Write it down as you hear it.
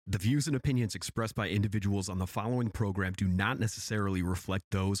The views and opinions expressed by individuals on the following program do not necessarily reflect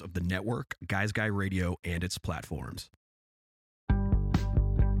those of the network, Guys Guy Radio, and its platforms.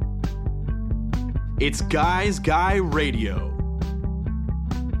 It's Guys Guy Radio.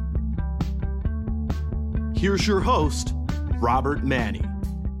 Here's your host, Robert Manny.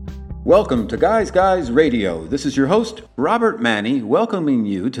 Welcome to Guys Radio. This is your host, Robert Manny, welcoming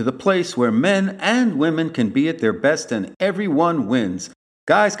you to the place where men and women can be at their best and everyone wins.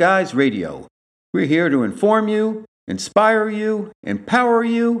 Guys Radio. We're here to inform you, inspire you, empower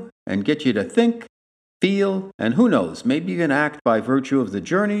you, and get you to think, feel, and who knows, maybe even act by virtue of the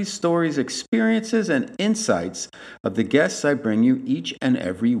journeys, stories, experiences, and insights of the guests I bring you each and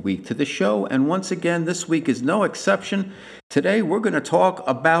every week to the show. And once again, this week is no exception. Today, we're going to talk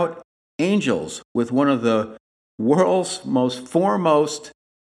about angels with one of the world's most foremost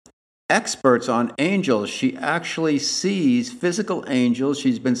experts on angels. She actually sees physical angels.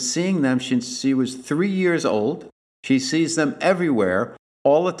 She's been seeing them since she was 3 years old. She sees them everywhere,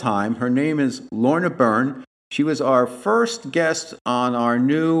 all the time. Her name is Lorna Byrne. She was our first guest on our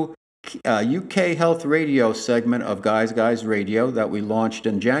new UK Health Radio segment of Guys Radio that we launched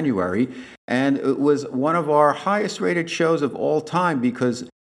in January. And it was one of our highest rated shows of all time because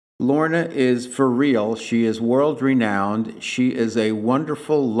Lorna is for real. She is world renowned. She is a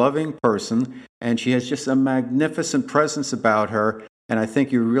wonderful, loving person, and she has just a magnificent presence about her. And I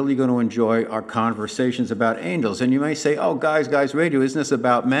think you're really going to enjoy our conversations about angels. And you may say, oh, Guys Radio, isn't this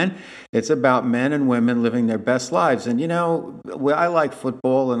about men? It's about men and women living their best lives. And, you know, I like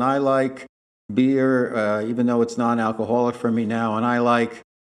football and I like beer, even though it's non-alcoholic for me now. And I like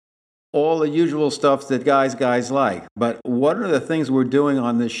all the usual stuff that guys like. But one of the things we're doing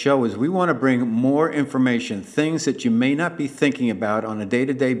on this show is we want to bring more information, things that you may not be thinking about on a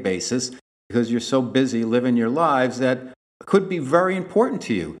day-to-day basis because you're so busy living your lives that could be very important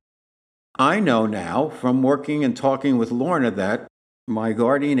to you. I know now from working and talking with Lorna that my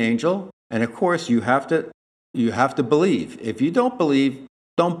guardian angel, and of course you have to believe. If you don't believe,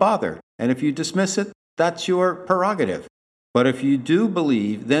 don't bother. And if you dismiss it, that's your prerogative. But if you do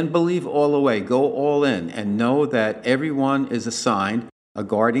believe, then believe all the way. Go all in and know that everyone is assigned a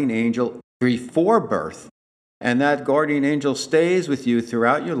guardian angel before birth. And that guardian angel stays with you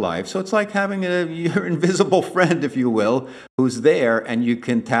throughout your life. So it's like having your invisible friend, if you will, who's there and you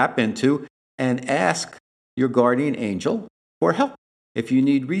can tap into and ask your guardian angel for help. If you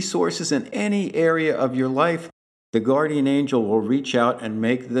need resources in any area of your life, the guardian angel will reach out and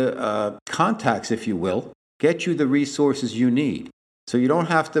make the contacts, if you will, get you the resources you need. So you don't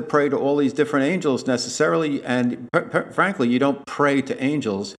have to pray to all these different angels necessarily. And frankly, you don't pray to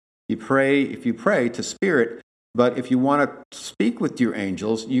angels. You pray to spirit. But if you want to speak with your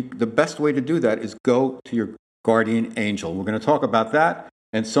angels, the best way to do that is go to your guardian angel. We're going to talk about that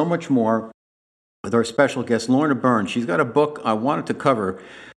and so much more with our special guest, Lorna Byrne. She's got a book I wanted to cover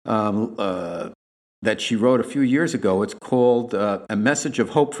that she wrote a few years ago. It's called A Message of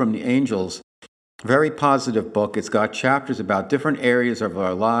Hope from the Angels. Very positive book. It's got chapters about different areas of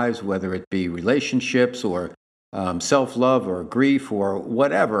our lives, whether it be relationships or self-love or grief or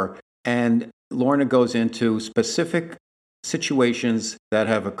whatever. And Lorna goes into specific situations that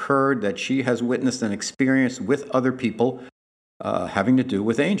have occurred that she has witnessed and experienced with other people having to do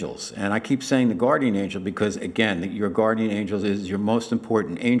with angels. And I keep saying the guardian angel because, again, your guardian angel is your most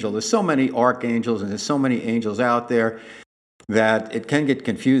important angel. There's so many archangels and there's so many angels out there that it can get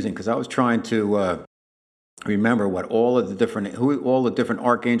confusing because I was trying to remember who all the different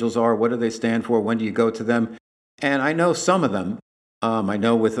archangels are, what do they stand for, when do you go to them, and I know some of them. I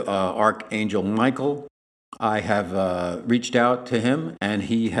know with Archangel Michael, I have reached out to him, and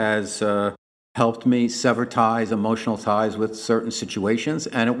he has helped me sever ties, emotional ties with certain situations,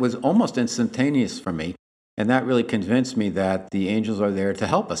 and it was almost instantaneous for me, and that really convinced me that the angels are there to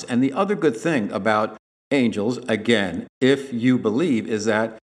help us. And the other good thing about angels, again, if you believe, is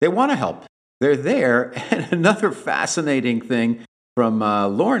that they want to help. They're there. And another fascinating thing from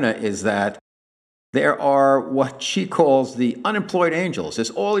Lorna is that there are what she calls the unemployed angels. There's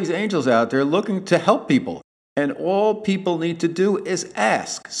all these angels out there looking to help people. And all people need to do is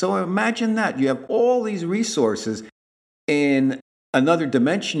ask. So imagine that. You have all these resources in another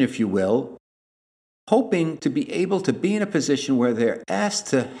dimension, if you will, hoping to be able to be in a position where they're asked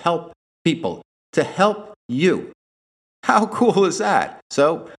to help people, to help you. How cool is that?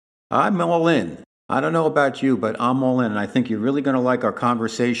 So I'm all in. I don't know about you, but I'm all in. And I think you're really going to like our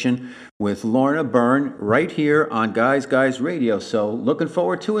conversation with Lorna Byrne right here on Guys Radio. So looking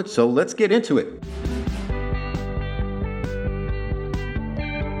forward to it. So let's get into it.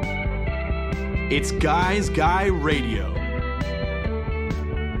 It's Guys Guy Radio.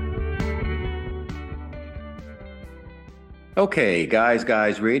 Okay,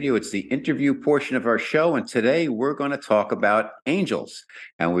 guys, radio. It's the interview portion of our show. And today we're going to talk about angels.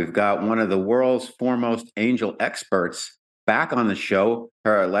 And we've got one of the world's foremost angel experts back on the show.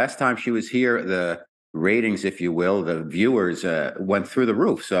 Her last time she was here, the ratings, if you will, the viewers went through the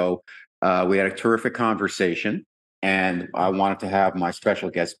roof. So we had a terrific conversation. And I wanted to have my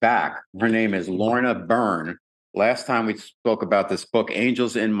special guest back. Her name is Lorna Byrne. Last time we spoke about this book,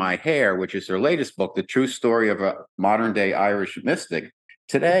 Angels in My Hair, which is her latest book, The True Story of a Modern Day Irish Mystic.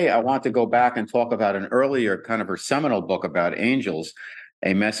 Today, I want to go back and talk about an earlier kind of her seminal book about angels,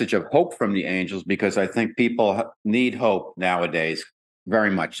 a message of hope from the angels, because I think people need hope nowadays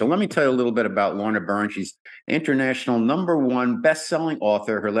very much. So let me tell you a little bit about Lorna Byrne. She's international #1 best-selling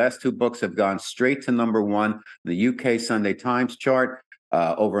author. Her last two books have gone straight to #1, the UK Sunday Times chart.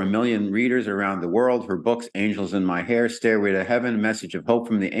 Over 1 million readers around the world. Her books, Angels in My Hair, Stairway to Heaven, Message of Hope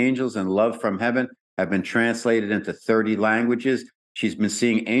from the Angels, and Love from Heaven, have been translated into 30 languages. She's been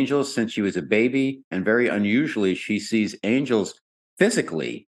seeing angels since she was a baby, and very unusually, she sees angels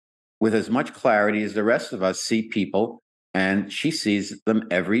physically with as much clarity as the rest of us see people, and she sees them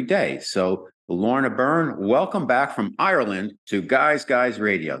every day. So, Lorna Byrne, welcome back from Ireland to Guys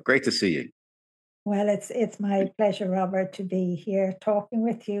Radio. Great to see you. Well, it's my pleasure, Robert, to be here talking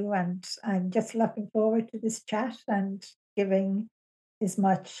with you, and I'm just looking forward to this chat and giving as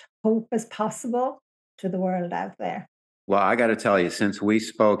much hope as possible to the world out there. Well, I got to tell you, since we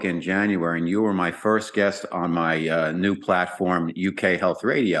spoke in January, and you were my first guest on my new platform, UK Health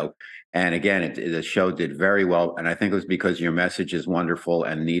Radio, and again, the show did very well. And I think it was because your message is wonderful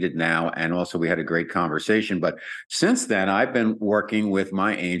and needed now. And also, we had a great conversation. But since then, I've been working with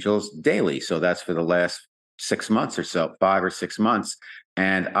my angels daily. So that's for the last 6 months or so, 5 or 6 months.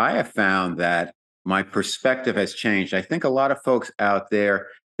 And I have found that my perspective has changed. I think a lot of folks out there,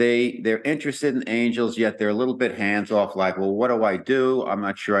 they're interested in angels, yet they're a little bit hands off, like, well, what do I do? I'm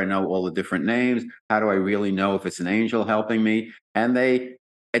not sure I know all the different names. How do I really know if it's an angel helping me? And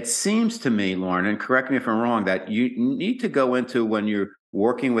it seems to me, Lauren, and correct me if I'm wrong, that you need to go into, when you're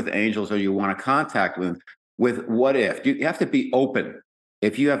working with angels or you want to contact with what if. You have to be open.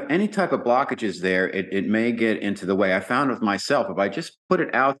 If you have any type of blockages there, it may get into the way. I found with myself, if I just put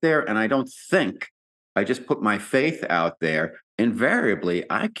it out there and I don't think, I just put my faith out there, invariably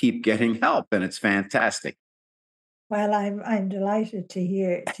I keep getting help, and it's fantastic. Well, I'm delighted to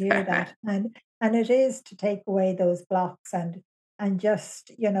hear that, and it is to take away those blocks and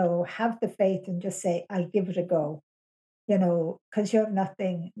just have the faith and just say I'll give it a go, because you have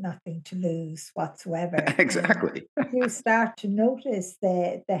nothing to lose whatsoever, and Exactly. you start to notice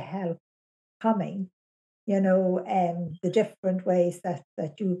the help coming, the different ways that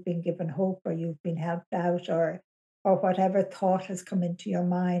you've been given hope or you've been helped out, or whatever thought has come into your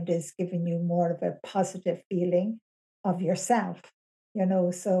mind is giving you more of a positive feeling of yourself,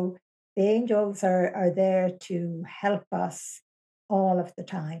 So the angels are there to help us all of the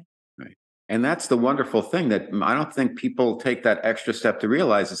time. Right. And that's the wonderful thing, that I don't think people take that extra step to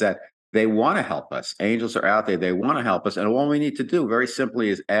realize, is that they want to help us. Angels are out there, they want to help us. And all we need to do, very simply,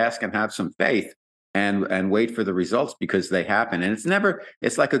 is ask and have some faith, and wait for the results, because they happen. And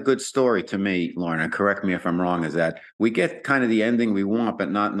it's like a good story to me, Lorna, correct me if I'm wrong, is that we get kind of the ending we want, but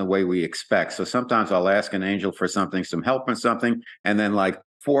not in the way we expect. So sometimes I'll ask an angel for something, some help on something, and then like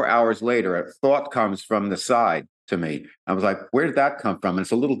 4 hours later, a thought comes from the side to me. I was like, where did that come from? And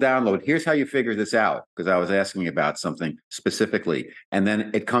it's a little download. Here's how you figure this out, because I was asking about something specifically. And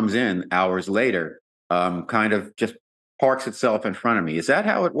then it comes in hours later, kind of just parks itself in front of me. Is that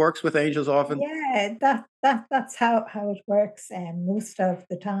how it works with angels often? Yeah, that's how it works, most of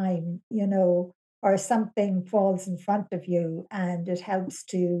the time, or something falls in front of you and it helps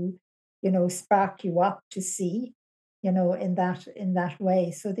to, spark you up to see, in that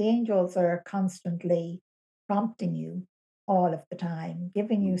way. So the angels are constantly prompting you all of the time,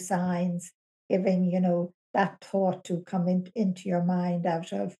 giving you signs, giving, that thought to come into your mind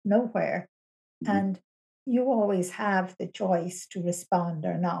out of nowhere. Mhm. And you always have the choice to respond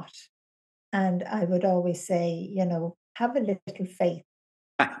or not. And I would always say, have a little faith,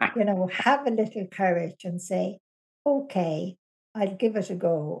 have a little courage and say, okay, I'll give it a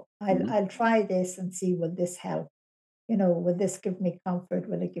go. I'll, Mhm. I'll try this and see, will this help? Will this give me comfort?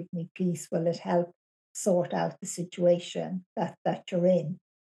 Will it give me peace? Will it help sort out the situation that you're in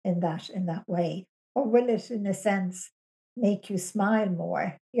that way? Or will it, in a sense, make you smile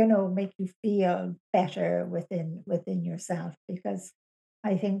more, make you feel better within yourself? Because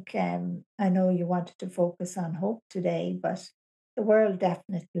I think I know you wanted to focus on hope today, but the world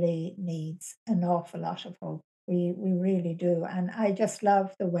definitely needs an awful lot of hope. We really do. And I just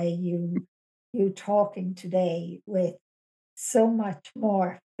love the way you talking today with so much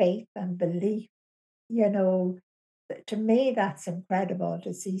more faith and belief. You know, to me, that's incredible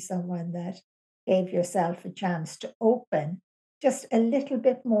to see someone that gave yourself a chance to open just a little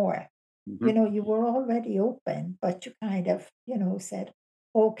bit more. You Mhm. know, you were already open, but you kind of, said,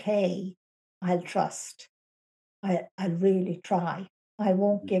 okay, I'll trust. I'll really try. I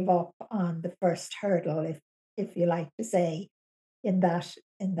won't give up on the first hurdle, if you like to say, in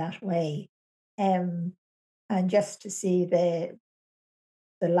that way. Um, and just to see the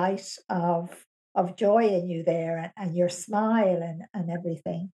light of joy in you there, and your smile, and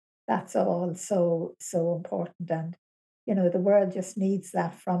everything. That's all so so important. And the world just needs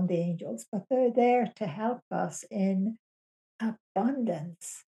that from the angels, but they're there to help us in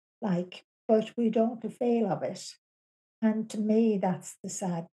abundance. Like, but we don't avail of it. And to me, that's the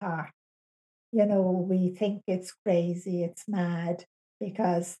sad part. We think it's crazy, it's mad,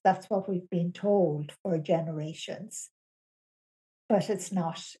 because that's what we've been told for generations. But it's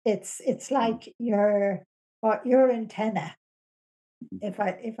not. It's like your antenna, if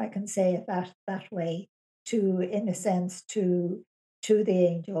I can say it that way, to in a sense to the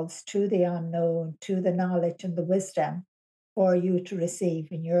angels, to the unknown, to the knowledge and the wisdom for you to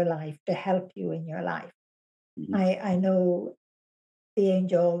receive in your life, to help you in your life. Mhm. I know the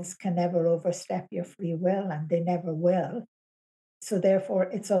angels can never overstep your free will, and they never will. So therefore,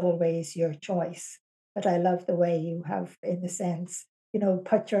 it's always your choice. But I love the way you have, in a sense,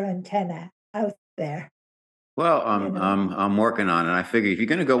 put your antenna out there, Well, you know. I'm working on it. I figure if you're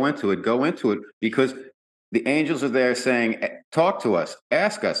going to go into it because the angels are there saying, "Talk to us,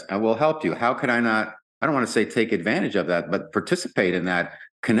 ask us, and we'll help you." How could I not? I don't want to say take advantage of that, but participate in that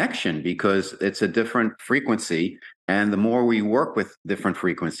connection because it's a different frequency, and the more we work with different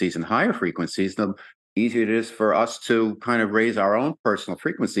frequencies and higher frequencies, the easier it is for us to kind of raise our own personal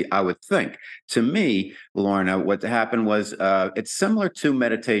frequency. I would think. To me, Lorna, what happened was it's similar to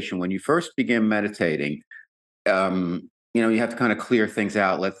meditation. When you first begin meditating you have to kind of clear things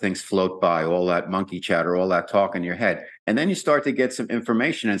out, let things float by, all that monkey chatter, all that talk in your head. And then you start to get some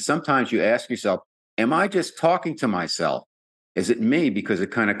information. And sometimes you ask yourself, am I just talking to myself? Is it me? Because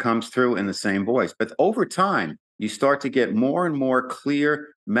it kind of comes through in the same voice. But over time, you start to get more and more clear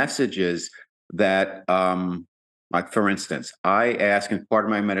messages that, like for instance, I ask in part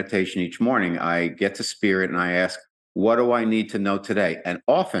of my meditation each morning, I get to spirit and I ask, what do I need to know today? And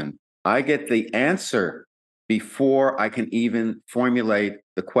often I get the answer before I can even formulate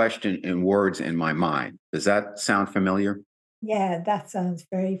the question in words in my mind. Does that sound familiar? Yeah, that sounds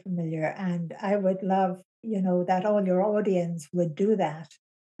very familiar. And I would love, that all your audience would do that,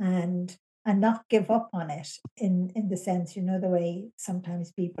 and not give up on it, in the sense, the way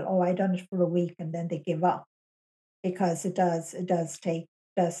sometimes people, oh, I done it for a week and then they give up, because it does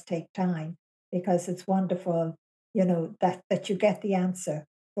take time, because it's wonderful, that you get the answer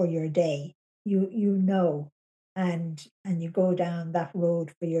for your day. You know, and you go down that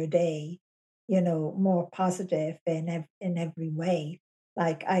road for your day, more positive in every way.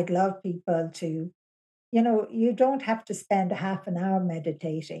 Like, I'd love people to, you don't have to spend a half an hour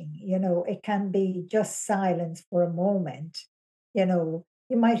meditating. It can be just silence for a moment. You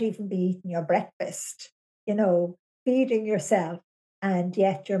might even be eating your breakfast, feeding yourself, and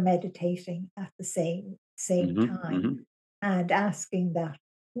yet you're meditating at the same Hmm. time, Hmm. and asking that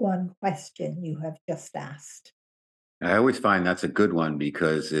one question you have just asked. I always find that's a good one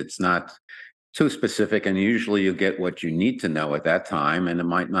because it's not too specific, and usually you get what you need to know at that time, and it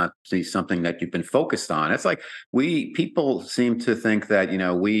might not be something that you've been focused on. It's like we people seem to think that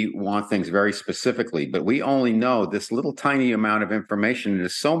we want things very specifically, but we only know this little tiny amount of information.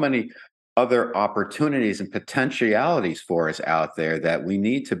 There's so many other opportunities and potentialities for us out there that we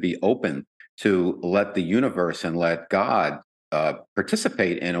need to be open to let the universe and let God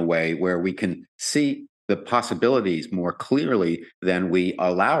participate in a way where we can see the possibilities more clearly than we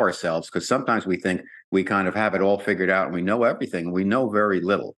allow ourselves, because sometimes we think we kind of have it all figured out and we know everything. We know very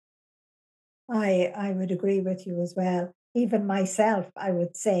little. I would agree with you as well. Even myself, I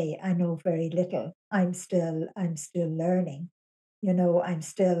would say I know very little. I'm still learning. I'm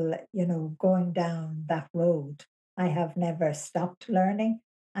still, going down that road. I have never stopped learning.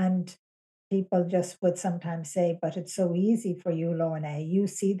 And people just would sometimes say, but it's so easy for you, Lorna. You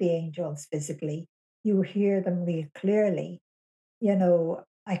see the angels physically. You hear them real clearly.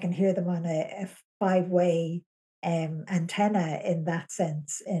 I can hear them on a five-way antenna, in that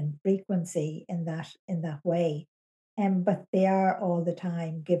sense, in frequency, in that way. But they are all the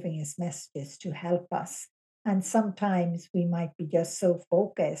time giving us messages to help us. And sometimes we might be just so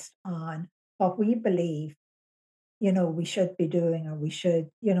focused on what we believe, we should be doing, or we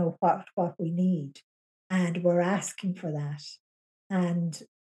should, what we need. and we're asking for that. And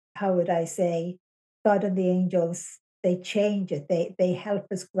how would I say, God and the angels, they change it. They help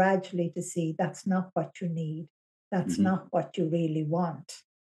us gradually to see that's not what you need. That's Hmm. not what you really want.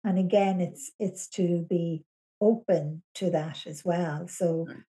 And again, it's to be open to that as well. So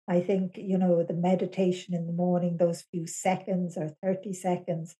Right. I think, the meditation in the morning, those few seconds or 30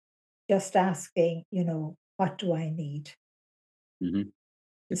 seconds, just asking, what do I need Hmm. to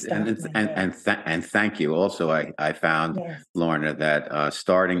And start my day? and thank you. Also, I found, Yes. Lorna, that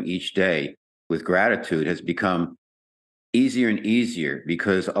starting each day with gratitude has become easier and easier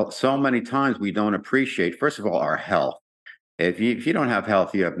because so many times we don't appreciate, first of all, our health. If you don't have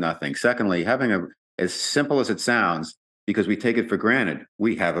health, you have nothing. Secondly, having a as simple as it sounds, because we take it for granted,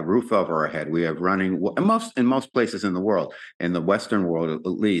 we have a roof over our head. We have running in most places in the world, in the Western world at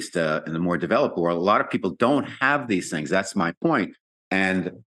least, in the more developed world, a lot of people don't have these things. That's my point.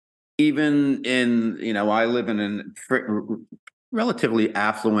 And even in, I live in a relatively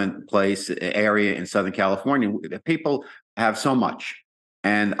affluent place area in Southern California. People have so much,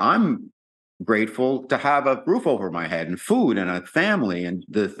 and I'm grateful to have a roof over my head and food and a family and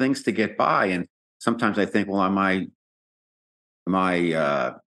the things to get by. And sometimes I think, well, am I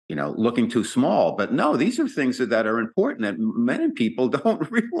looking too small? But no, these are things that are important that many people don't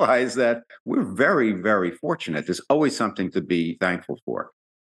realize that we're very, very fortunate. There's always something to be thankful for.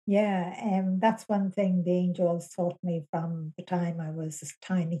 Yeah, that's one thing the angels taught me from the time I was a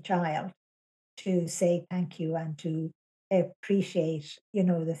tiny child, to say thank you and to appreciate,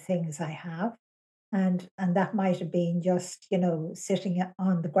 the things I have. And that might have been just, sitting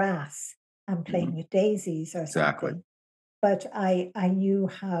on the grass and playing Mhm. with daisies or Exactly. something. But I knew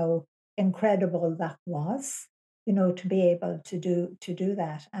how incredible that was, to be able to do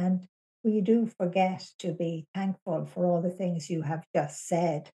that. And we do forget to be thankful for all the things you have just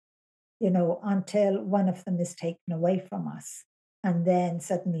said, until one of them is taken away from us. And then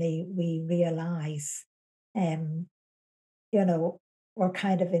suddenly we realize, um, you know, we're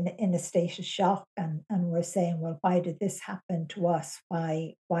kind of in a state of shock, and we're saying, well, why did this happen to us?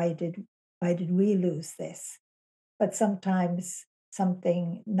 Why did we lose this? But sometimes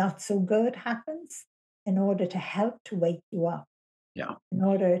something not so good happens in order to help to wake you up, Yeah. in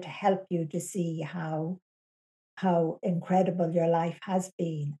order to help you to see how incredible your life has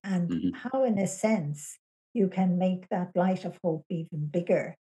been, and Hmm. how, in a sense, you can make that light of hope even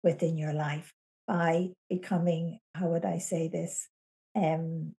bigger within your life by becoming, how would I say this,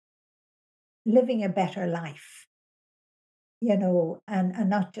 um, living a better life, and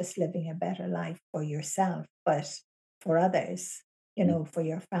not just living a better life for yourself, but for others, for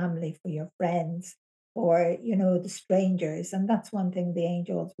your family, for your friends, or, the strangers. And that's one thing the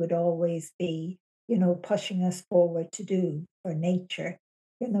angels would always be, pushing us forward to do for nature,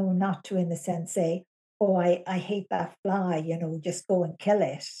 not to, in a sense, say, oh, I hate that fly, just go and kill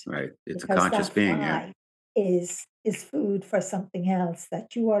it. Right. It's a Because conscious that being. Yeah. fly is food for something else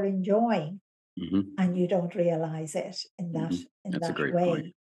that you are enjoying, Hmm. and you don't realize it in that Hmm. in That's a that great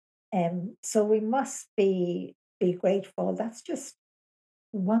point. way. So we must be grateful. That's just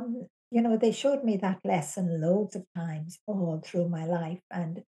one. They showed me that lesson loads of times all through my life,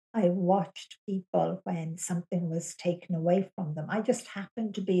 and I watched people when something was taken away from them. I just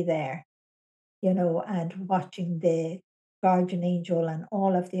happened to be there, and watching the guardian angel and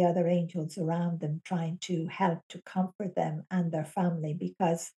all of the other angels around them trying to help to comfort them and their family,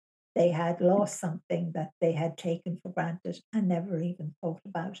 because they had lost something that they had taken for granted and never even thought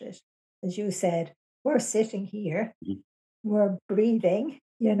about it. As you said, we're sitting here, Mhm. we're breathing,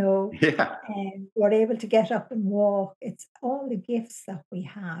 Yeah. and we're able to get up and walk. It's all the gifts that we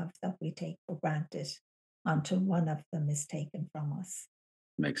have that we take for granted until one of them is taken from us.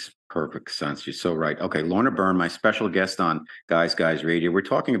 Makes perfect sense. You're so right. Okay, Lorna Byrne, my special guest on Guys Radio. We're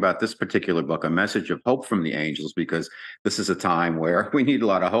talking about this particular book, A Message of Hope from the Angels, because this is a time where we need a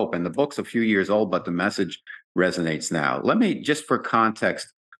lot of hope. And the book's a few years old, but the message resonates now. Let me, just for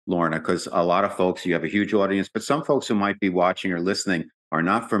context, Lorna, because a lot of folks, you have a huge audience, but some folks who might be watching or listening are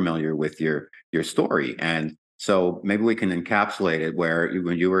not familiar with your story. And so maybe we can encapsulate it where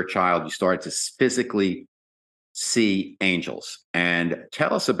when you were a child, you started to physically see angels. And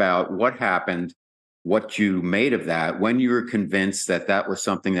tell us about what happened, what you made of that, when you were convinced that that was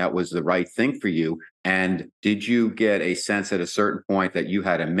something that was the right thing for you. And did you get a sense at a certain point that you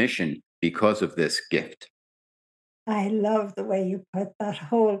had a mission because of this gift? I love the way you put that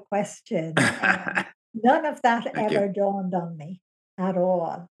whole question. Thank None of that you. ever dawned on me at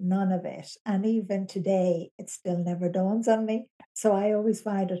all. None of it. And even today, it still never dawns on me. So I always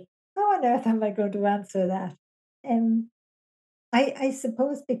find it, how on earth am I going to answer that? Um, I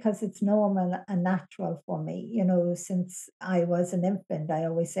suppose because it's normal and natural for me, since I was an infant, I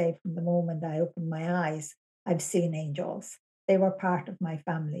always say from the moment I opened my eyes, I've seen angels. They were part of my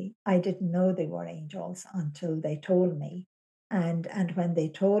family. I didn't know they were angels until they told me. And when they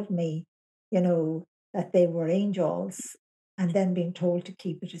told me, you know, that they were angels, and then being told to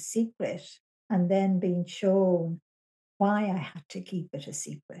keep it a secret, and then being shown why I had to keep it a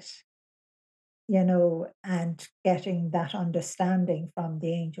secret, and getting that understanding from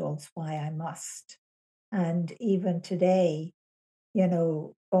the angels why I must. And even today,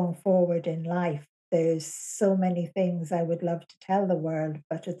 going forward in life, there's so many things I would love to tell the world,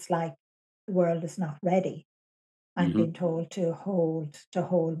 but it's like the world is not ready. I'm Hmm. being told to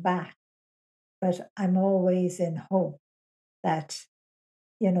hold back. But I'm always in hope that,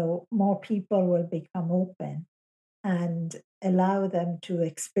 more people will become open and allow them to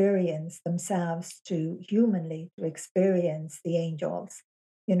experience themselves, to humanly to experience the angels,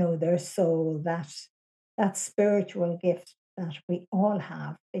 their soul, that spiritual gift that we all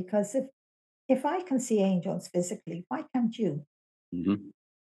have. Because if I can see angels physically, why can't you? Hmm.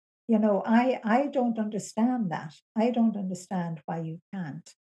 I don't understand that. I don't understand why you can't.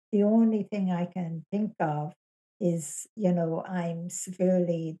 The only thing I can think of is, I'm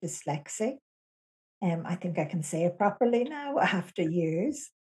severely dyslexic. I think I can say it properly now after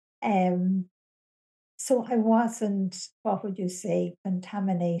years. Um, so I wasn't, what would you say,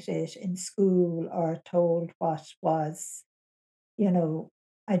 contaminated in school or told what was, you know,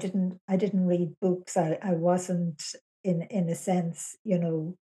 I didn't read books. I wasn't in a sense,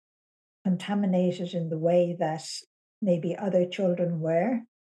 contaminated in the way that maybe other children were,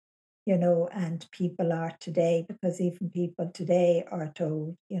 and people are today, because even people today are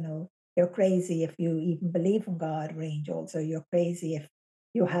told, you're crazy if you even believe in God or angels, or you're crazy if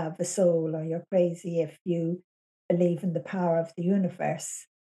you have a soul, or you're crazy if you believe in the power of the universe.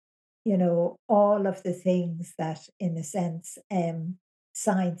 All of the things that, in a sense,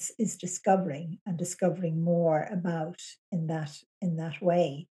 science is discovering and discovering more about in that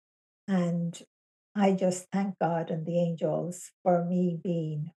way. And I just thank God and the angels for me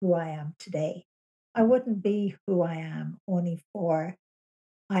being who I am today. I wouldn't be who I am only for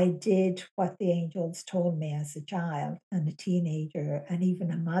I did what the angels told me as a child and a teenager and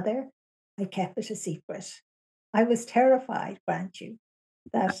even a mother. I kept it a secret. I was terrified, grant you,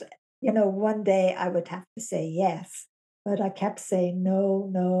 that, one day I would have to say yes, but I kept saying no,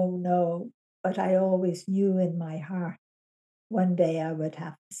 no, no. But I always knew in my heart one day I would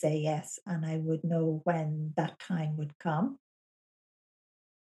have to say yes, and I would know when that time would come.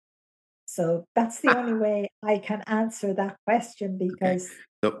 So that's the only way I can answer that question, Okay. because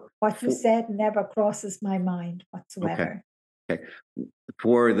So, what you for, said never crosses my mind okay. whatsoever. Okay.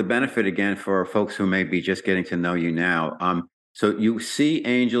 For the benefit again for folks who may be just getting to know you now, so you see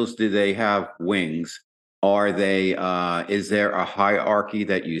angels, do they have wings? Are they is there a hierarchy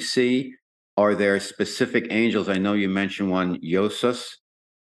that you see? Are there specific angels? I know you mentioned one, Yosus,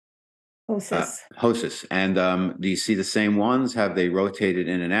 Osis. Hosus, and do you see the same ones? Have they rotated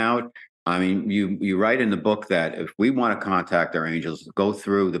in and out? I mean, you write in the book that if we want to contact our angels, go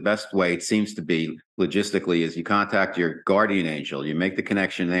through the best way. It seems to be logistically is you contact your guardian angel, you make the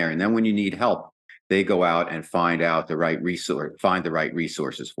connection there, and then when you need help, they go out and find the right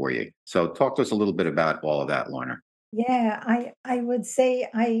resources for you. So, talk to us a little bit about all of that, Lorna. Yeah, I would say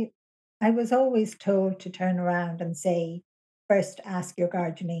I was always told to turn around and say, first ask your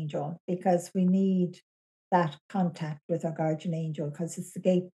guardian angel, because we need that contact with our guardian angel, because it's the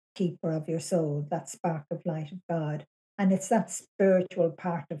gatekeeper of your soul, that spark of light of God. And it's that spiritual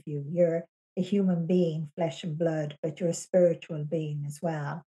part of you. You're a human being, flesh and blood, but you're a spiritual being as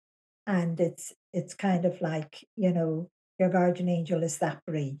well. And it's kind of like, your guardian angel is that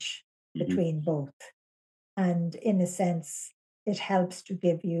bridge Hmm. between both. And in a sense, it helps to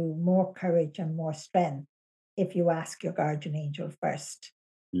give you more courage and more strength if you ask your guardian angel first.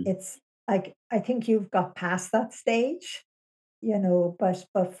 It's like, I think you've got past that stage,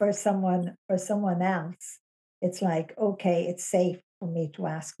 but for someone else, it's like, okay, it's safe for me to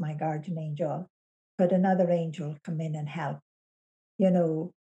ask my guardian angel. Could another angel come in and help? you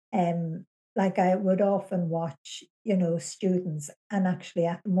know, like I would often watch, students, and actually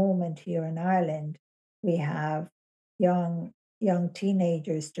at the moment here in Ireland, we have young young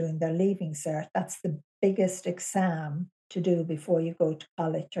teenagers doing their leaving cert. That's the biggest exam to do before you go to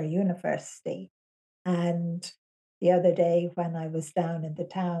college or university. And the other day when I was down in the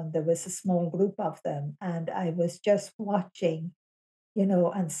town, there was a small group of them, and I was just watching,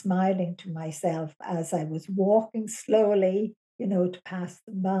 and smiling to myself as I was walking slowly, to pass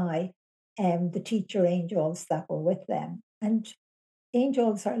them by, and the teacher angels that were with them. And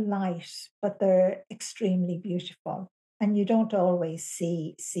angels are light, but they're extremely beautiful, and you don't always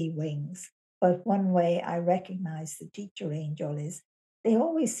see wings. But one way I recognize the teacher angel is they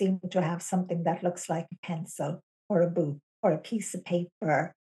always seem to have something that looks like a pencil or a book or a piece of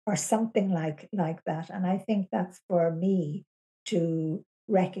paper or something like that. And I think that's for me to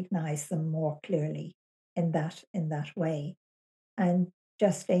recognize them more clearly in that way. And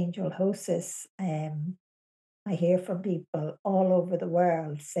just angel hosts, I hear from people all over the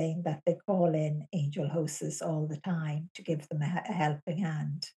world saying that they call in angel hosts all the time to give them a helping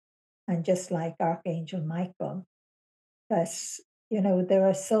hand. And just like Archangel Michael, but there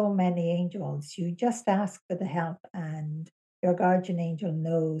are so many angels. You just ask for the help, and your guardian angel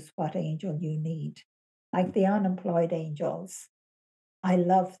knows what angel you need. Like the unemployed angels, I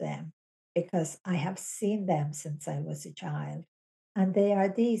love them because I have seen them since I was a child. And they are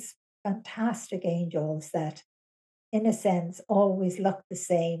these fantastic angels that, in a sense, always look the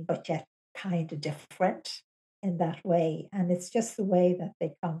same, but yet kind of different in that way. And it's just the way that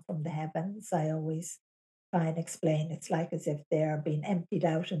they come from the heavens. I always try and explain it's like as if they're being emptied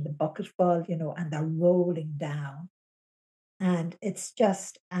out in the bucket full, and they're rolling down. And it's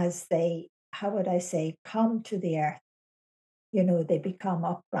just as they, how would I say, come to the earth, they become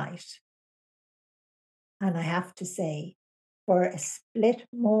upright. And I have to say, for a split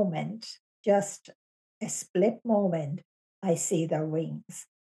moment, just a split moment, I see their wings.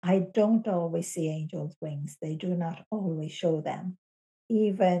 I don't always see angels' wings. They do not always show them.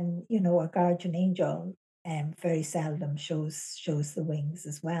 Even, a guardian angel very seldom shows the wings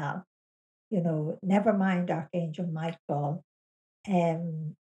as well. Never mind Archangel Michael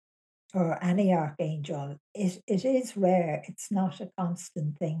um, or any archangel. It is rare. It's not a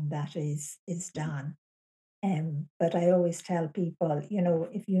constant thing that is done. But I always tell people,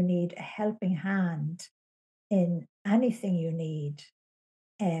 if you need a helping hand in anything you need,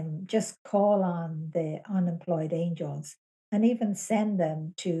 just call on the unemployed angels and even send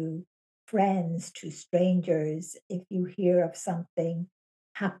them to friends, to strangers. If you hear of something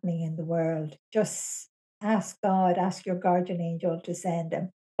happening in the world, just ask God, ask your guardian angel to send a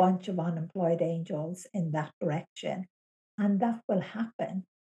bunch of unemployed angels in that direction. And that will happen.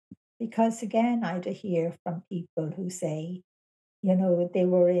 Because again, I'd hear from people who say, they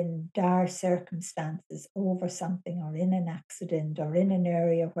were in dire circumstances over something or in an accident or in an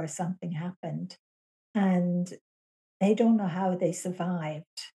area where something happened and they don't know how they survived.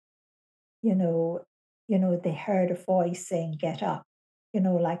 You know, they heard a voice saying, get up,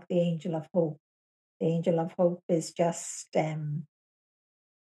 like the angel of hope. The angel of hope is just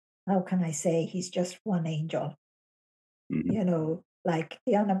how can I say he's just one angel, Mhm. like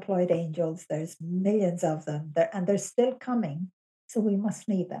the unemployed angels, there's millions of them there and they're still coming. So we must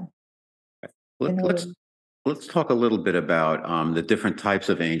need them, you Let, know. let's let's talk a little bit about the different types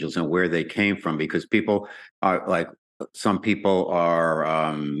of angels and where they came from, because people are like some people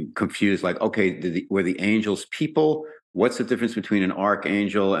are confused. Like, okay, were the angels people? What's the difference between an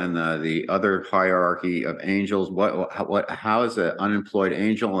archangel and the other hierarchy of angels? How is an unemployed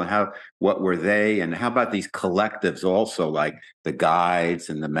angel, and what were they? And how about these collectives also, like the guides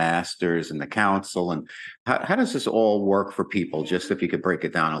and the masters and the council? And how does this all work for people? Just if you could break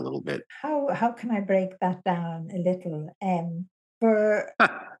it down a little bit. How can I break that down a little? For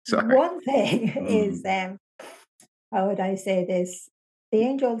Sorry. one thing is, Mhm, how would I say this? The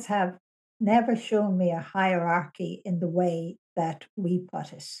angels have never shown me a hierarchy in the way that we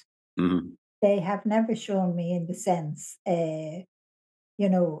put it. mhm, They have never shown me in the sense, a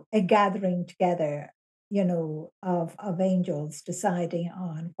gathering together, of angels deciding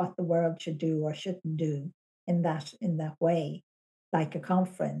on what the world should do or shouldn't do in that way, like a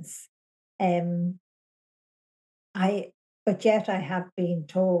conference. Um, I but yet I have been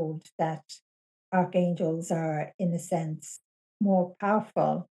told that archangels are, in a sense, more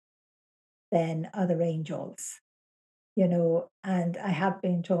powerful than other angels, and I have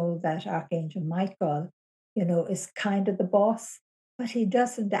been told that Archangel Michael, is kind of the boss, but he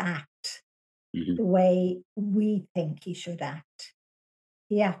doesn't act mhm, the way we think he should act.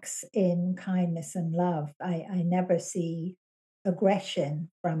 He acts in kindness and love. I never see aggression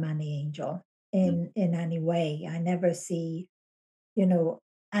from any angel mhm. in any way. I never see, you know,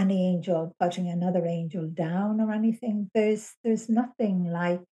 any angel putting another angel down or anything. There's nothing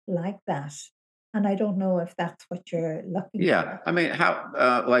like that. And I don't know if that's what you're looking Yeah, for. I mean,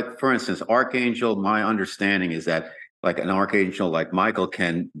 like for instance, archangel. My understanding is that like an archangel, like Michael,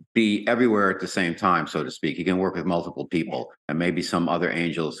 can be everywhere at the same time, so to speak. He can work with multiple Yeah. people, and maybe some other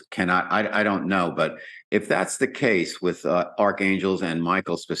angels cannot. I don't know, but if that's the case with archangels and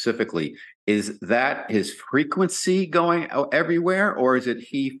Michael specifically, is that his frequency going everywhere, or is it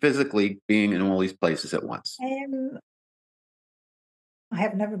he physically being in all these places at once? Um, I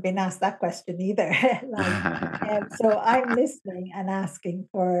have never been asked that question either. Like, so I'm listening and asking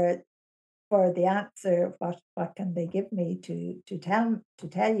for the answer. What can they give me to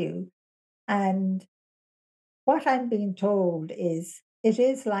tell you? And what I'm being told is it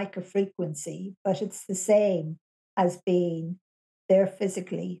is like a frequency, but it's the same as being there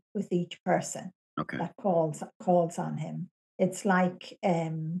physically with each person Okay. that calls on him. It's like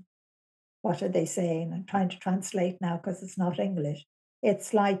what are they saying? I'm trying to translate now because it's not English.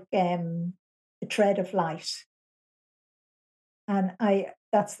 It's like a tread of light. And I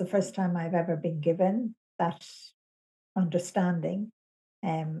that's the first time I've ever been given that understanding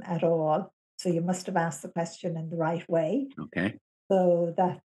at all. So you must have asked the question in the right way. Okay. So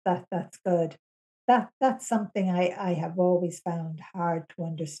that's good. That's something I have always found hard to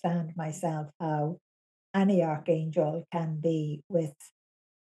understand myself, how any archangel can be with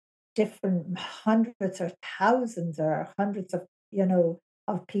different hundreds or thousands or hundreds of,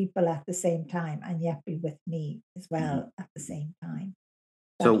 of people at the same time and yet be with me as Mhm. well at the same time.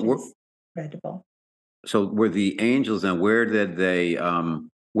 So That is incredible. so were the angels, and where did they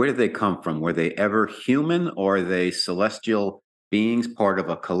come from? Were they ever human, or are they celestial beings, part of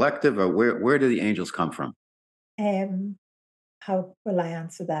a collective, or where do the angels come from? Um, how will I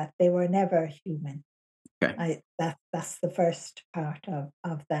answer that? They were never human. Okay. That's the first part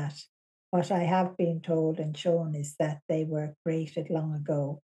of that. What I have been told and shown is that they were created long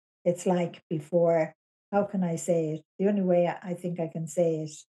ago. It's like before, how can I say it? The only way I think I can say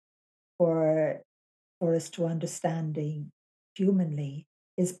it for for us to understanding humanly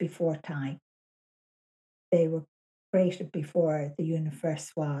is before time. They were created before the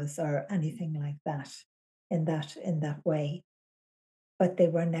universe was or anything like that in that way. But they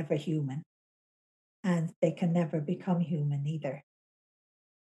were never human and they can never become human either.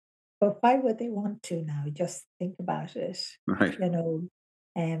 But why would they want to now? Just think about it. Right. You know,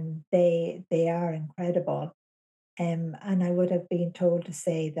 they are incredible. And I would have been told to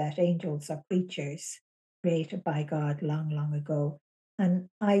say that angels are creatures created by God long, long ago. And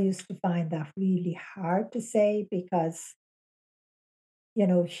I used to find that really hard to say because,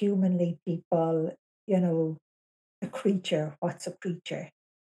 humanly people, you know, a creature, what's a creature?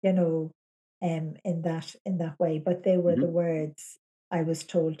 You know, in that way. But they were the Hmm. words I was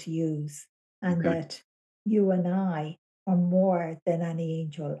told to use, and Okay. that you and I are more than any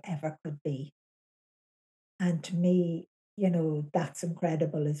angel ever could be. And to me, that's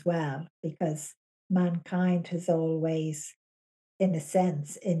incredible as well, because mankind has always, in a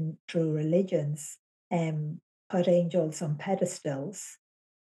sense, in true religions, um, put angels on pedestals,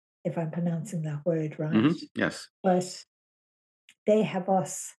 if I'm pronouncing that word right. Yes. But they have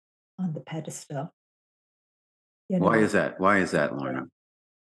us on the pedestal, you Why know. is that? Why is that, Lorna?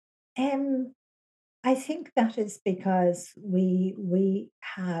 Um, I think that is because we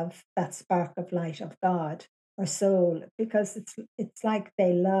have that spark of light of God, our soul, because it's like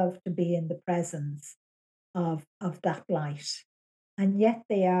they love to be in the presence of that light. And yet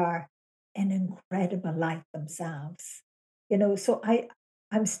they are an incredible light themselves. So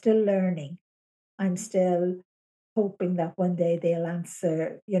I'm still learning. I'm still hoping that one day they'll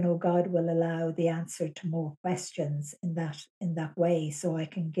answer, God will allow the answer to more questions in that way so I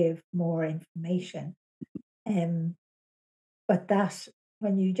can give more information. Um, but that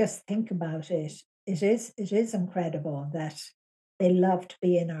when you just think about it, it is incredible that they love to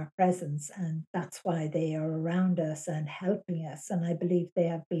be in our presence, and that's why they are around us and helping us. And I believe they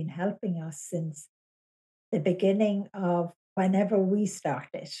have been helping us since the beginning of whenever we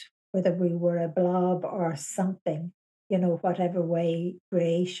started, whether we were a blob or something, whatever way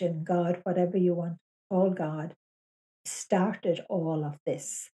creation, God, whatever you want to call God, started all of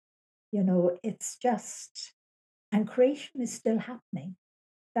this. It's just, and creation is still happening.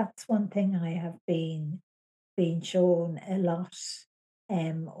 That's one thing I have been shown a lot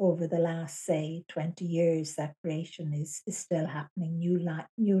over the last, say, 20 years, that creation is still happening. New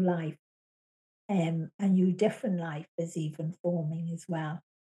life, a new different life is even forming as well.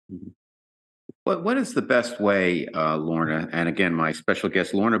 Mhm. What is the best way, Lorna? And again, my special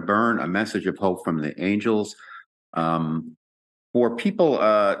guest, Lorna Byrne, a message of hope from the angels. Um, for people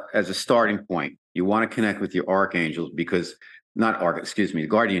as a starting point, you want to connect with your archangels because not arch, excuse me,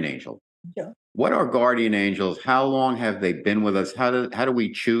 guardian angel. Yeah. What are guardian angels? How long have they been with us? How do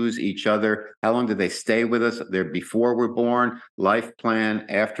we choose each other? How long do they stay with us? They're before we're born, life plan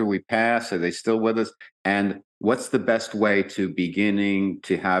after we pass. Are they still with us? And what's the best way to beginning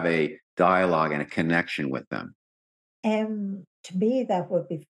to have a dialogue and a connection with them? To me, that would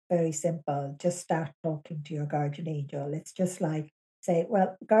be very simple. Just start talking to your guardian angel. It's just like say,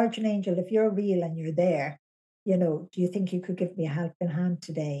 well, guardian angel, if you're real and you're there, do you think you could give me a helping hand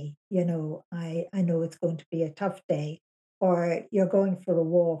today? I know it's going to be a tough day. Or you're going for a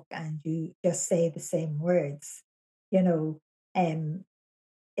walk and you just say the same words, you know, um,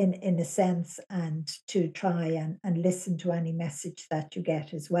 in a sense, and to try and listen to any message that you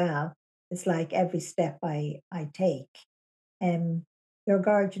get as well. It's like every step I take. Um, your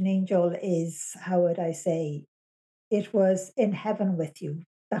guardian angel is, how would I say, it was in heaven with you,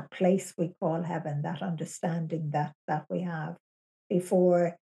 that place we call heaven, that understanding that we have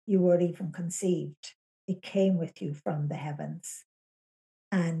before you were even conceived. It came with you from the heavens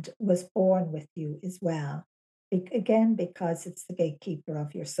and was born with you as well. Again, because it's the gatekeeper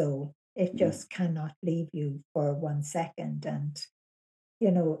of your soul, it Mhm. just cannot leave you for 1 second. And,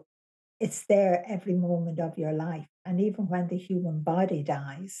 you know, it's there every moment of your life. And even when the human body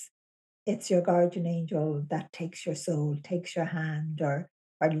dies, it's your guardian angel that takes your soul, takes your hand, or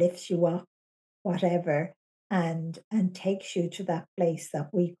lifts you up, whatever, and takes you to that place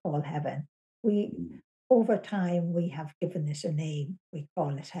that we call heaven. We Mhm. over time we have given it a name. We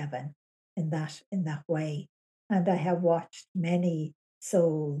call it heaven in that way. And I have watched many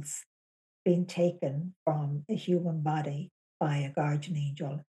souls being taken from a human body by a guardian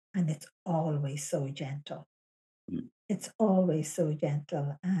angel, and it's always so gentle. Mhm. It's always so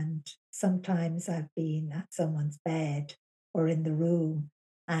gentle. And sometimes I've been at someone's bed or in the room,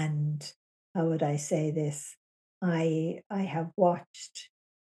 and how would I say this? I have watched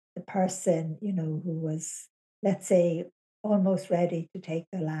the person, who was, let's say, almost ready to take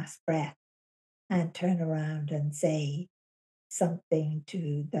their last breath and turn around and say something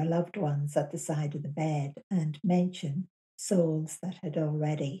to their loved ones at the side of the bed and mention souls that had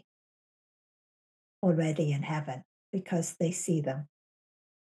already in heaven because they see them.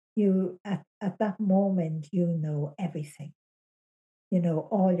 You at that moment you know everything.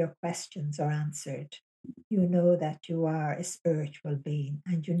 All your questions are answered. You know that you are a spiritual being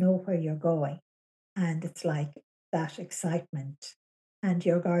and you know where you're going. And it's like that excitement. And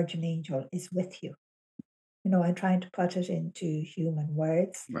your guardian angel is with you. I'm trying to put it into human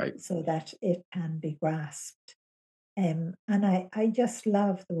words Right. so that it can be grasped. And I just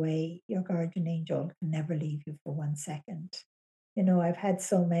love the way your guardian angel can never leave you for 1 second. I've had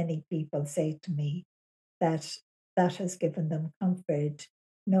so many people say to me that that has given them comfort,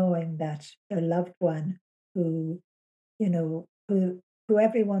 knowing that their loved one who, you know, who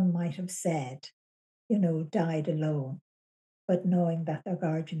everyone might have said, died alone, but knowing that their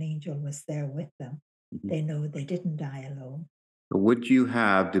guardian angel was there with them, Mhm. they know they didn't die alone.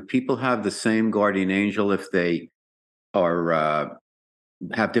 Do people have the same guardian angel if they are,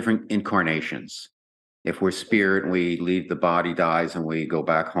 have different incarnations? If we're spirit and we leave the body dies and we go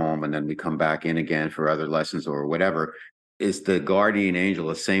back home and then we come back in again for other lessons or whatever, is the guardian angel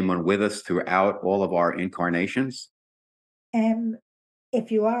the same one with us throughout all of our incarnations? Um,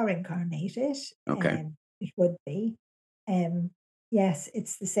 if you are incarnated, Okay. it would be. Um, yes,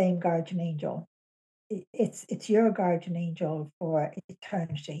 it's the same guardian angel. It's your guardian angel for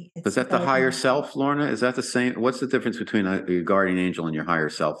eternity. Is It's the that the higher guardian. self, Lorna? Is that the same? What's the difference between your guardian angel and your higher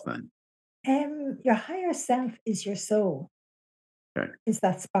self then? Your higher self is your soul, Okay. is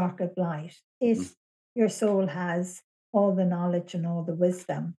that spark of light. Mhm. Your soul has all the knowledge and all the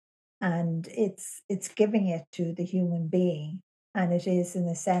wisdom, and it's giving it to the human being. And it is, in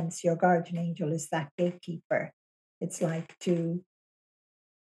a sense, your guardian angel is that gatekeeper. It's like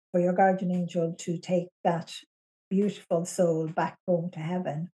for your guardian angel to take that beautiful soul back home to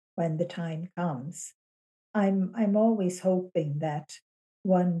heaven when the time comes. I'm always hoping that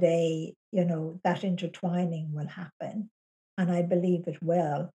one day, that intertwining will happen. And I believe it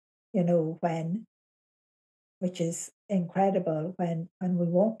will, when, which is incredible, when we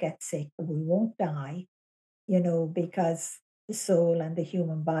won't get sick, we won't die, because the soul and the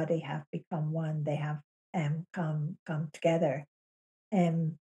human body have become one. They have come together.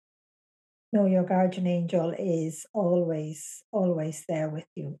 Um no, your guardian angel is always there with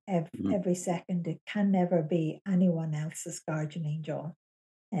you Mhm. every second. It can never be anyone else's guardian angel.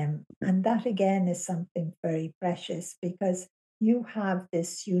 And that again is something very precious because you have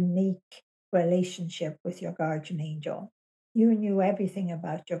this unique relationship with your guardian angel. You knew everything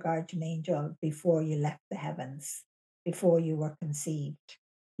about your guardian angel before you left the heavens, before you were conceived.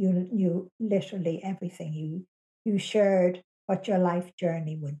 You knew literally everything. You shared what your life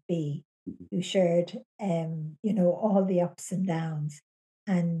journey would be. You shared, all the ups and downs,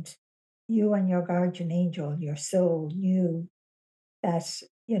 and you and your guardian angel, your soul, knew that,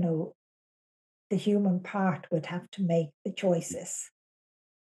 the human part would have to make the choices.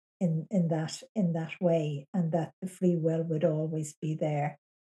 in that way, and that the free will would always be there.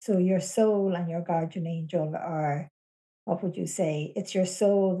 So your soul and your guardian angel are, what would you say? It's your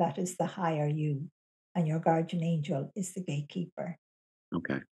soul that is the higher you, and your guardian angel is the gatekeeper.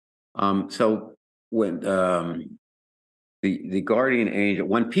 Okay. So when the guardian angel,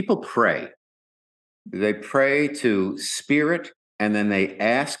 when people pray, they pray to spirit and then they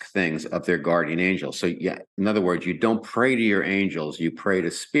ask things of their guardian angel. So yeah, in other words, you don't pray to your angels, you pray to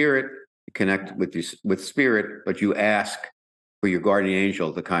spirit, you connect with spirit, but you ask for your guardian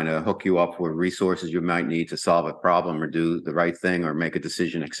angel to kind of hook you up with resources you might need to solve a problem or do the right thing or make a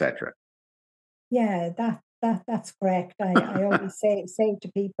decision, etc. Yeah, that's correct. I always say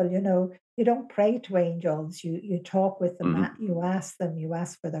to people, you don't pray to angels. You talk with them. Hmm. You ask them. You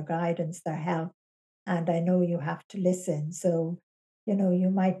ask for their guidance, their help, and I know you have to listen. So, you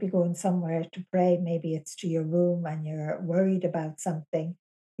might be going somewhere to pray. Maybe it's to your room, and you're worried about something.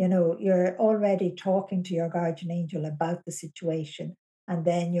 You're already talking to your guardian angel about the situation, and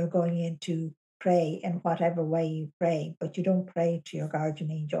then you're going in to pray in whatever way you pray. But you don't pray to your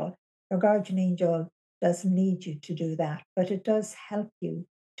guardian angel. Your guardian angel doesn't need you to do that, but it does help you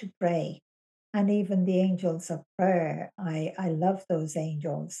to pray. And even the angels of prayer, I love those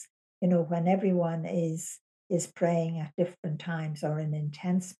angels. When everyone is praying at different times or in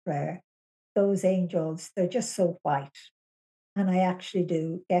intense prayer, those angels, they're just so white. And I actually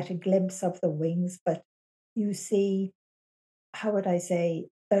do get a glimpse of the wings, but you see, how would I say,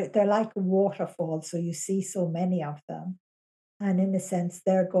 they're like a waterfall. So you see so many of them, and in a sense,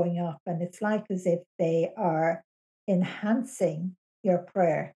 they're going up. And it's like as if they are enhancing your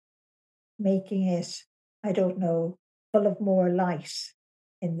prayer, making it, I don't know, full of more light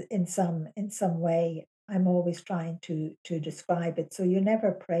in some way. I'm always trying to describe it. So you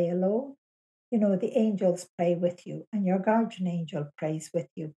never pray alone. The angels pray with you, and your guardian angel prays with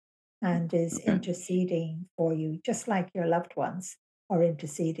you and is Okay. interceding for you, just like your loved ones are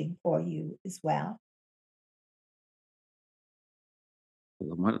interceding for you as well. I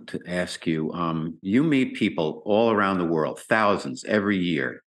wanted to ask you, you meet people all around the world, thousands every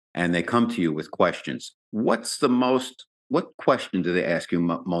year, and they come to you with questions. What question do they ask you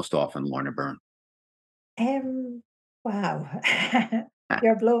most often, Lorna Byrne? Um, wow,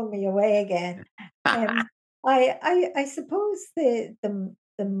 you're blowing me away again. Um, I suppose the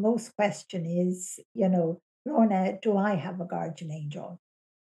most question is, Lorna, do I have a guardian angel?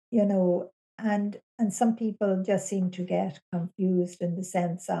 You know, and some people just seem to get confused in the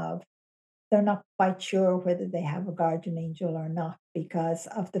sense of they're not quite sure whether they have a guardian angel or not because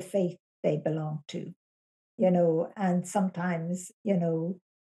of the faith they belong to. And sometimes,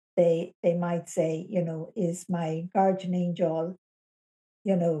 they might say, is my guardian angel,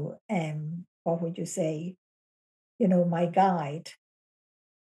 what would you say, my guide?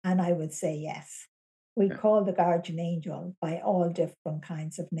 And I would say yes. We Yeah. call the guardian angel by all different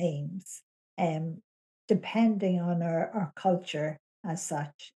kinds of names, um, depending on our culture as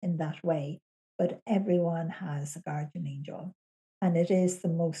such in that way. But everyone has a guardian angel. And it is the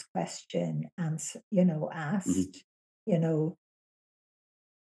most question Mhm. asked, you know,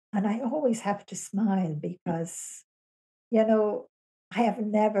 and I always have to smile because you know, I have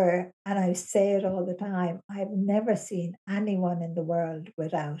never, and I say it all the time, I have never seen anyone in the world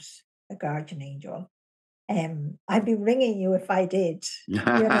without a guardian angel. I'd be ringing you if I did,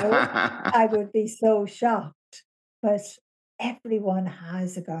 you know, I would be so shocked. But everyone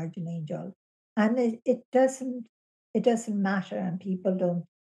has a guardian angel. And it doesn't matter, and people don't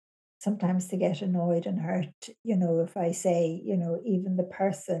sometimes they get annoyed and hurt, if I say, even the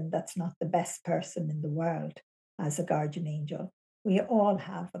person that's not the best person in the world has a guardian angel. We all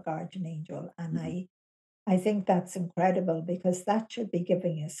have a guardian angel. And Mhm. I think that's incredible because that should be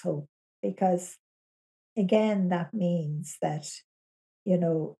giving us hope. Because again, that means that, you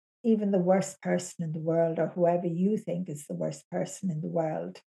know, even the worst person in the world, or whoever you think is the worst person in the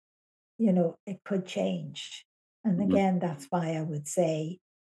world, it could change. And Mhm. again, that's why I would say,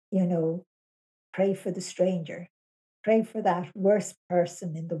 you know, pray for the stranger. Pray for that worst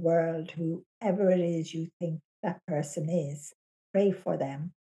person in the world, whoever it is you think that person is. Pray for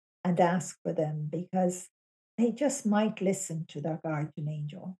them and ask for them because they just might listen to their guardian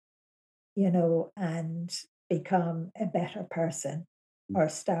angel, and become a better person or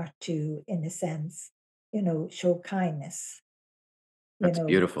start to, in a sense, show kindness, you That's know,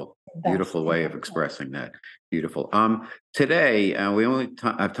 beautiful. in that Beautiful in way that of way. expressing that. Beautiful. Today, we only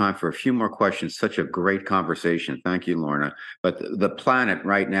have time for a few more questions. Such a great conversation. Thank you, Lorna. But the planet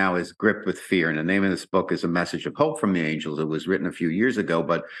right now is gripped with fear. And the name of this book is A Message of Hope from the Angels. It was written a few years ago,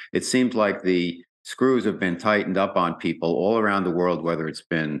 but it seems like screws have been tightened up on people all around the world, whether it's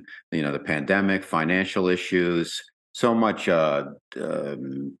been, the pandemic, financial issues, so much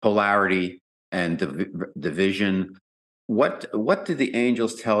polarity and division. What do the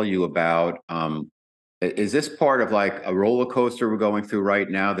angels tell you about? Is this part of like a roller coaster we're going through right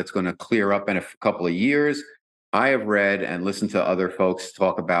now that's going to clear up in a couple of years? I have read and listened to other folks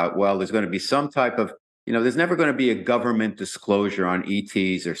talk about, well, there's going to be some type of, there's never going to be a government disclosure on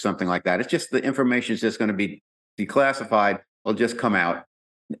ETs or something like that. It's just the information is just going to be declassified. It'll just come out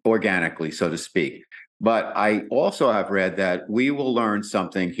organically, so to speak. But I also have read that we will learn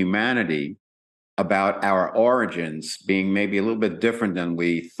something, humanity, about our origins being maybe a little bit different than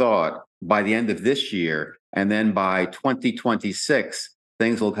we thought by the end of this year. And then by 2026,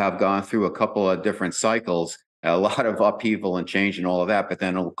 things will have gone through a couple of different cycles, a lot of upheaval and change and all of that, but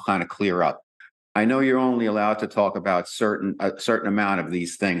then it'll kind of clear up. I know you're only allowed to talk about a certain amount of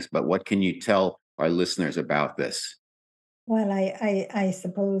these things, but what can you tell our listeners about this? Well, I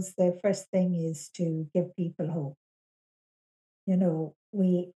suppose the first thing is to give people hope.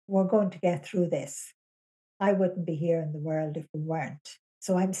 We're going to get through this. I wouldn't be here in the world if we weren't.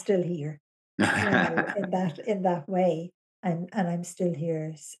 So I'm still here, in that way. And I'm still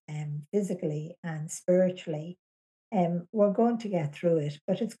here physically and spiritually. We're going to get through it,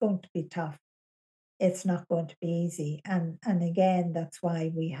 but it's going to be tough. It's not going to be easy. And again, that's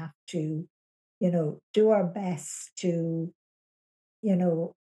why we have to, do our best to, you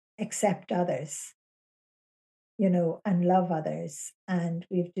know, accept others, and love others. And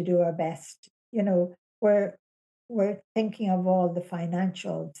we have to do our best. We're thinking of all the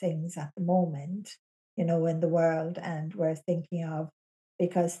financial things at the moment, in the world, and we're thinking of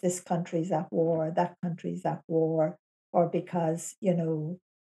because this country's at war, that country's at war, or because,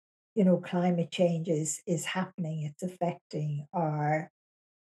 climate change is happening, it's affecting our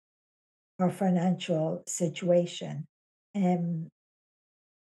financial situation. Um,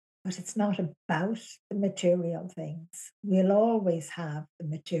 but it's not about the material things. We'll always have the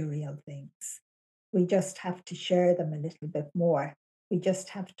material things. We just have to share them a little bit more. We just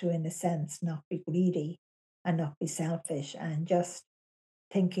have to, in a sense, not be greedy and not be selfish and just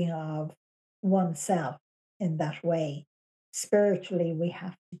thinking of oneself in that way. Spiritually, we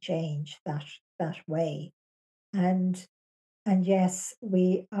have to change that way. And and yes,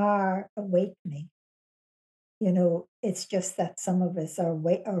 we are awakening. It's just that some of us are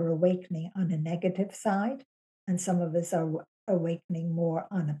awakening on a negative side, and some of us are awakening more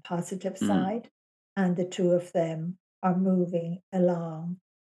on a positive Mm, side, and the two of them are moving along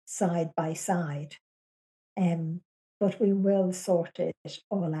side by side. Um, but we will sort it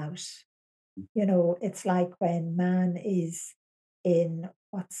all out. It's like when man is in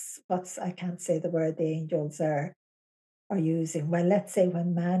what's I can't say the word the angels are using. Well, let's say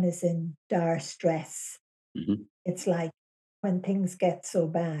when man is in dire stress, mhm. it's like when things get so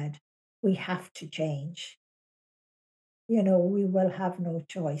bad, we have to change. We will have no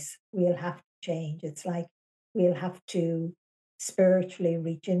choice. We'll have to change. It's like we'll have to spiritually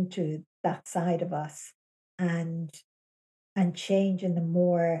reach into that side of us and change in a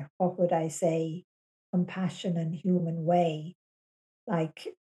more, what would I say, compassion and human way. Like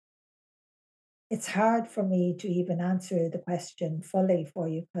it's hard for me to even answer the question fully for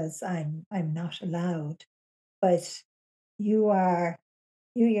you because I'm not allowed. But you are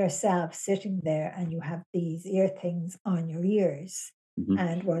you yourself sitting there and you have these ear things on your ears Mhm.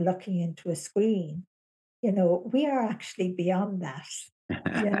 and we're looking into a screen, we are actually beyond that,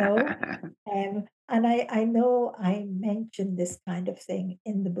 you know. And I know I mentioned this kind of thing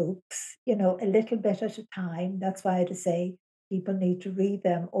in the books, a little bit at a time. That's why I say people need to read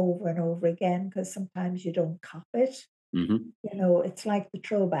them over and over again because sometimes you don't cop it. Mhm. It's like the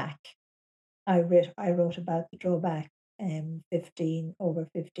throwback. I wrote about the throwback 15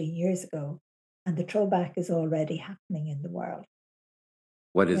 years ago, and the throwback is already happening in the world.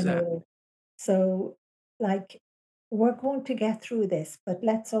 What is You that? know, so like we're going to get through this, but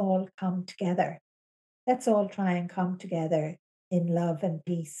let's all come together. Let's all try and come together in love and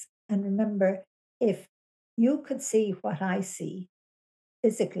peace. And remember, if you could see what I see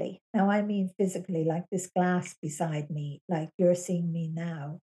physically, now I mean physically, like this glass beside me, like you're seeing me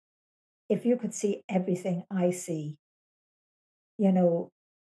now, if you could see everything I see, you know,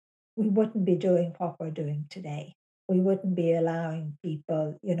 we wouldn't be doing what we're doing today. We wouldn't be allowing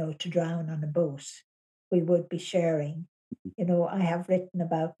people, to drown on a boat. We would be sharing. I have written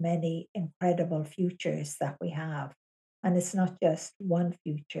about many incredible futures that we have. And it's not just one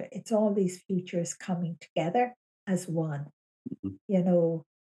future, it's all these futures coming together as one, Mhm. you know.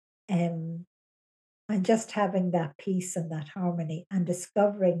 Um, and just having that peace and that harmony and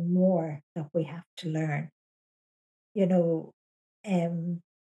discovering more that we have to learn. You know, um,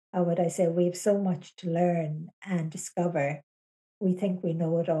 how would I say, we have so much to learn and discover. We think we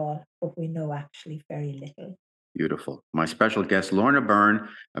know it all, but we know actually very little. Beautiful. My special guest, Lorna Byrne,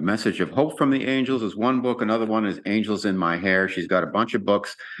 A Message of Hope from the Angels is one book. Another one is Angels in My Hair. She's got a bunch of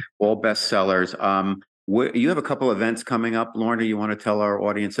books, all bestsellers. You have a couple events coming up, Lorna. You want to tell our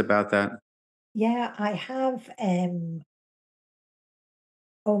audience about that? Yeah, I have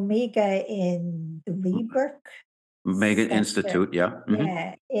Omega in the Rebirth Megan Center, Institute, yeah.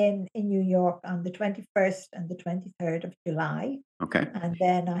 yeah, in New York on the 21st and the 23rd of July. Okay. And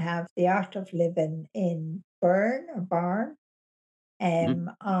then I have The Art of Living in Byrne on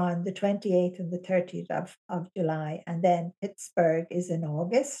the 28th and the 30th of July. And then Pittsburgh is in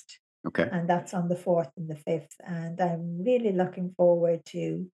August, Okay. and that's on the 4th and the 5th. And I'm really looking forward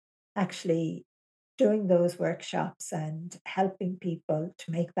to actually doing those workshops and helping people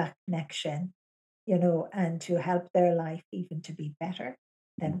to make that connection, and to help their life even to be better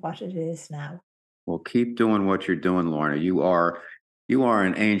than what it is now. Well, keep doing what you're doing, Lorna. You are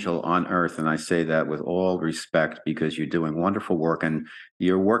an angel on earth, and I say that with all respect because you're doing wonderful work, and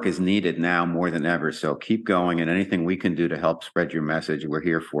your work is needed now more than ever. So keep going, and anything we can do to help spread your message, we're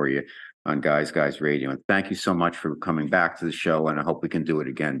here for you on Guys Radio. And thank you so much for coming back to the show, and I hope we can do it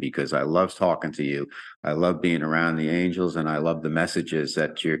again because I love talking to you. I love being around the angels, and I love the messages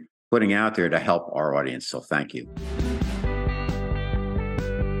that you're putting out there to help our audience. So thank you.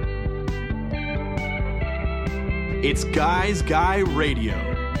 It's Guys Guy Radio.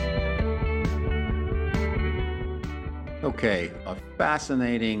 Okay, a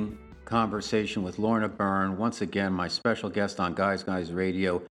fascinating conversation with Lorna Byrne. Once again, my special guest on Guys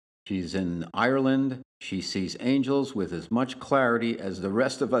Radio. She's in Ireland. She sees angels with as much clarity as the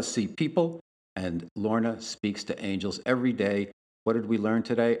rest of us see people. And Lorna speaks to angels every day. What did we learn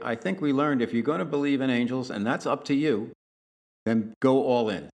today? I think we learned if you're going to believe in angels, and that's up to you, then go all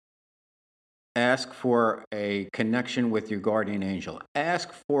in. Ask for a connection with your guardian angel.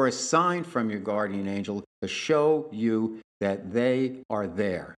 Ask for a sign from your guardian angel to show you that they are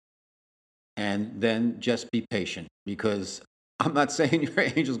there. And then just be patient, because I'm not saying your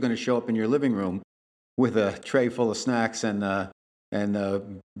angel's going to show up in your living room with a tray full of snacks and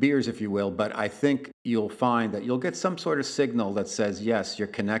beers, if you will. But I think you'll find that you'll get some sort of signal that says, yes, you're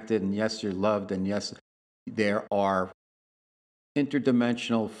connected, and yes, you're loved, and yes, there are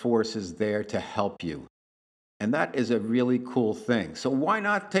interdimensional forces there to help you. And that is a really cool thing. So why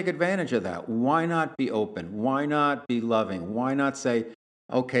not take advantage of that? Why not be open? Why not be loving? Why not say,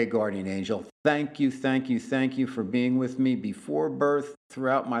 okay, guardian angel, thank you for being with me before birth,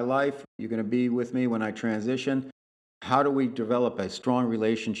 throughout my life. You're going to be with me when I transition. How do we develop a strong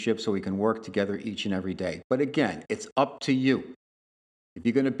relationship so we can work together each and every day? But again, it's up to you. If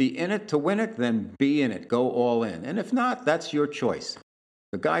you're going to be in it to win it, then be in it. Go all in. And if not, that's your choice.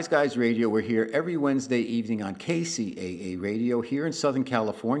 The Guys Radio, we're here every Wednesday evening on KCAA Radio here in Southern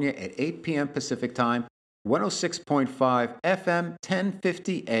California at 8 p.m. Pacific Time, 106.5 FM,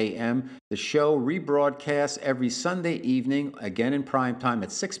 1050 AM. The show rebroadcasts every Sunday evening, again in prime time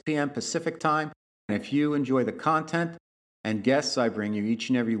at 6 p.m. Pacific Time. And if you enjoy the content and guests I bring you each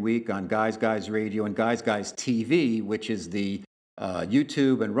and every week on Guys Radio and Guys TV, which is the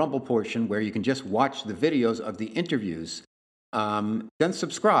YouTube and Rumble portion where you can just watch the videos of the interviews, then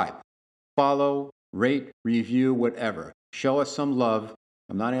subscribe, follow, rate, review, whatever. Show us some love.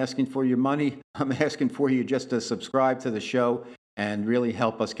 I'm not asking for your money. I'm asking for you just to subscribe to the show and really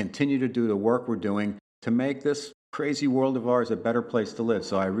help us continue to do the work we're doing to make this crazy world of ours a better place to live.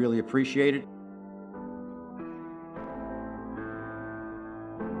 So I really appreciate it.